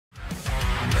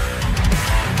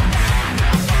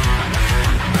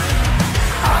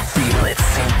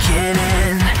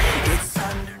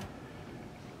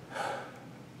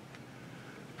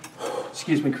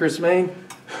Excuse me, Chris Mayne.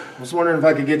 I was wondering if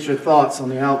I could get your thoughts on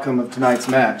the outcome of tonight's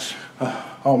match.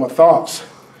 Oh, my thoughts.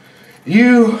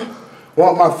 You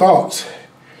want my thoughts.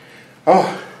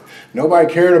 Oh, nobody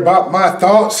cared about my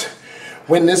thoughts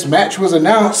when this match was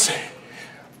announced.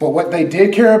 But what they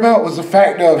did care about was the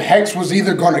fact of Hexx was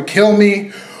either going to kill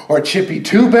me or Chippy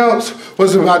 2 belts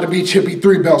was about to be Chippy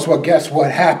 3 belts. Well, guess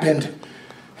what happened?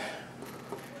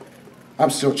 I'm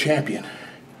still champion.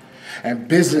 And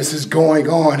business is going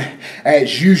on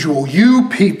as usual. You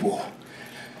people,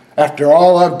 after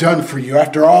all I've done for you,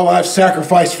 after all I've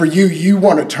sacrificed for you, you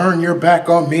want to turn your back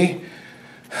on me?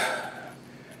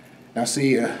 Now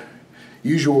see, a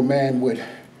usual man would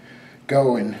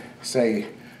go and say,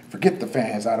 forget the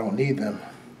fans, I don't need them.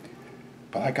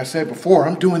 But like I said before,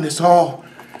 I'm doing this all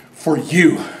for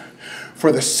you,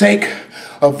 for the sake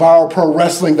of Viral Pro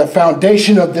Wrestling. The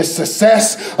foundation of this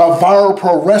success of Viral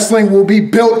Pro Wrestling will be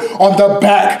built on the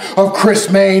back of Chris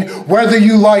Mayne, whether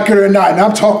you like it or not. And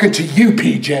I'm talking to you,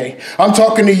 PJ. I'm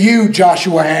talking to you,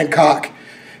 Joshua Hancock,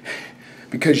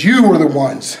 because you were the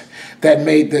ones that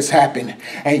made this happen.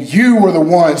 And you were the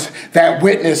ones that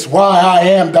witnessed why I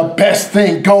am the best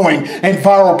thing going in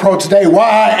Viral Pro today, why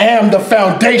I am the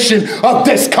foundation of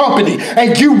this company.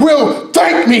 And you will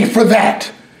thank me for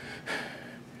that.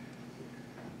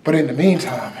 But in the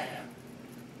meantime,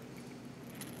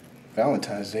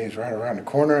 Valentine's Day is right around the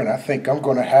corner, and I think I'm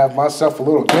going to have myself a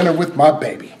little dinner with my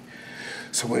baby.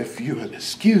 So if you would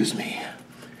excuse me,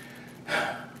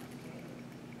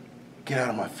 get out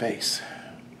of my face.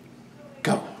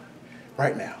 Go.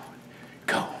 Right now.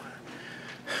 Go.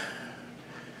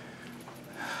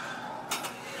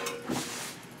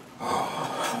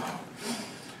 Oh.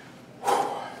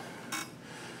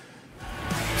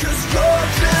 'Cause